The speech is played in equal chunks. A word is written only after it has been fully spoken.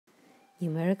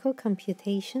Numerical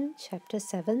Computation, Chapter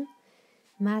 7,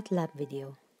 Matlab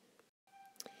video.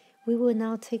 We will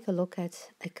now take a look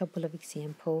at a couple of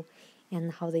examples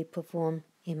and how they perform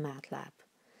in Matlab.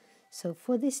 So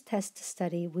for this test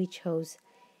study, we chose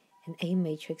an A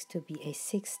matrix to be a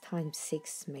 6 times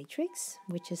 6 matrix,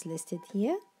 which is listed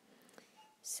here.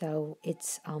 So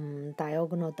it's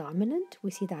diagonal dominant.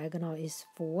 We see diagonal is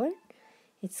 4.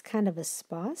 It's kind of a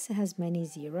sparse. It has many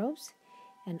zeros.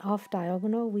 And off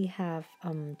diagonal, we have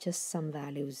just some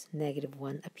values,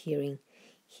 -1, appearing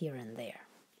here and there.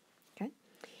 Okay,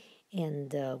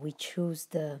 and we choose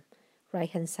the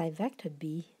right-hand side vector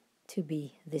b to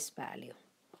be this value.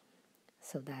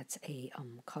 So that's a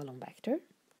column vector.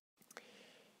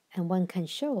 And one can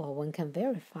show or one can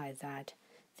verify that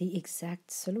the exact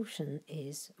solution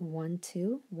is 1,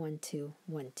 2, 1, 2,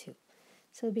 1, 2.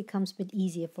 So it becomes a bit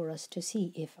easier for us to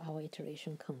see if our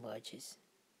iteration converges.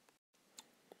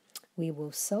 We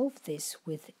will solve this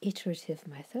with iterative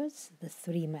methods, the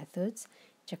 3 methods,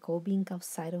 Jacobi,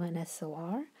 Gauss-Seidel, and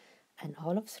SOR, and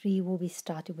all of 3 will be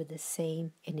started with the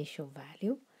same initial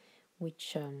value,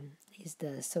 which is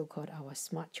the so-called our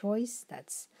smart choice.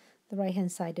 That's the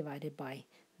right-hand side divided by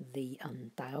the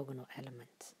diagonal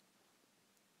element.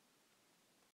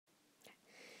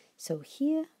 So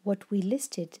here, what we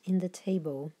listed in the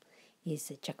table is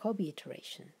a Jacobi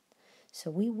iteration. So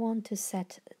we want to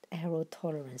set error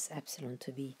tolerance epsilon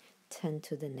to be 10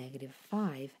 to the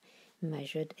 -5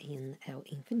 measured in L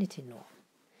infinity norm.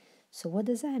 So what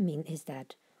does that mean is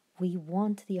that we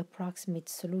want the approximate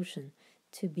solution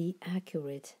to be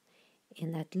accurate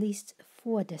in at least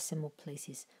 4 decimal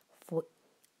places for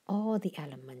all the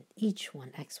elements, each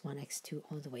one, x1, x2,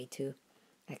 all the way to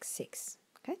x6.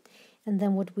 Okay, and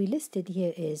then what we listed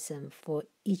here is for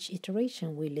each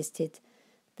iteration we listed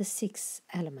the 6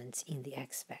 elements in the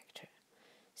x vector.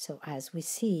 So as we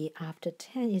see, after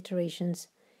 10 iterations,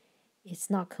 it's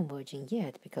not converging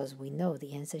yet because we know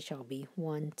the answer shall be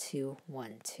 1, 2,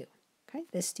 1, 2. Okay,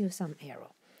 there's still some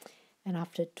error. And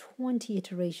after 20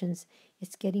 iterations,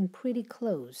 it's getting pretty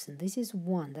close. And this is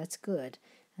 1, that's good.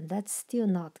 And that's still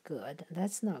not good.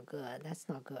 That's not good. That's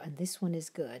not good. And this one is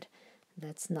good.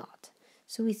 That's not.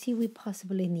 So we see we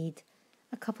possibly need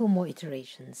a couple more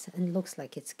iterations, and it looks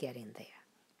like it's getting there.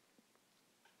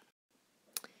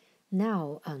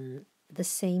 Now, the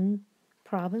same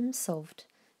problem solved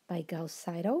by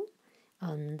Gauss-Seidel,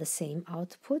 the same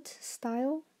output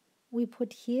style we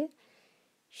put here,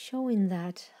 showing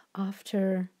that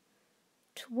after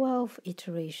 12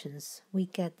 iterations, we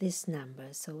get this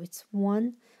number. So it's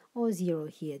 1 or 0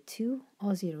 here, 2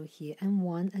 or 0 here, and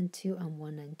 1 and 2 and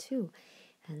 1 and 2.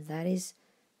 And that is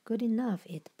good enough.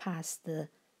 It passed the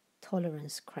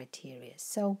tolerance criteria.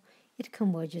 So it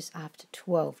converges after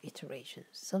 12 iterations,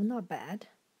 so not bad.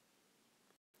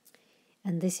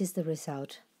 And this is the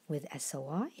result with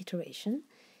SOR iteration,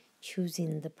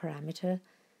 choosing the parameter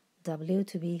W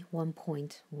to be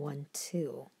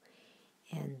 1.12.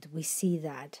 And we see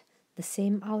that the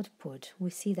same output, we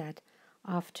see that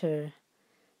after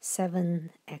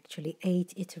 7, actually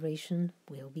 8 iteration,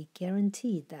 will be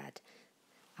guaranteed that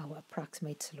our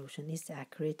approximate solution is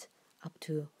accurate up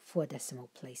to 4 decimal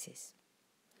places.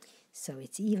 So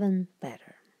it's even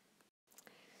better.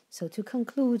 So to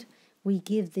conclude, we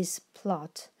give this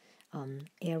plot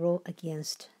error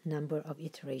against number of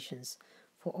iterations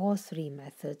for all 3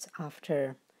 methods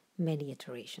after many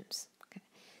iterations. Okay.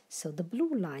 So the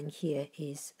blue line here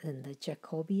is in the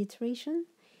Jacobi iteration,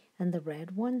 and the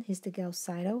red one is the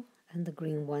Gauss-Seidel, and the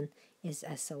green one is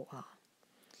SOR.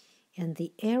 And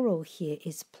the arrow here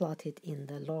is plotted in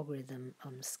the logarithm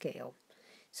scale.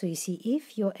 So you see,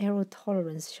 if your error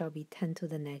tolerance shall be 10 to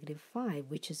the -5,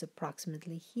 which is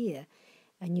approximately here,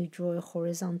 and you draw a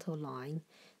horizontal line,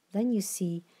 then you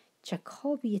see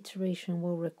Jacobi iteration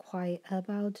will require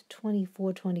about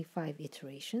 24, 25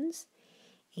 iterations,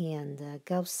 and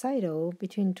Gauss-Seidel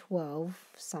between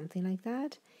 12, something like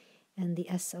that, and the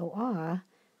SOR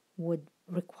would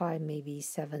require maybe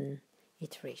 7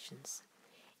 iterations.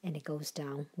 And it goes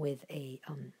down with a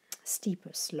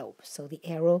steeper slope, so the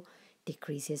error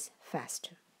decreases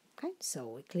faster. Okay,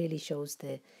 so it clearly shows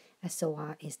the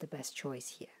SOR is the best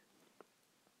choice here.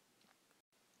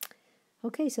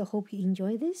 Okay, so hope you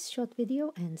enjoy this short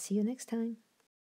video and see you next time.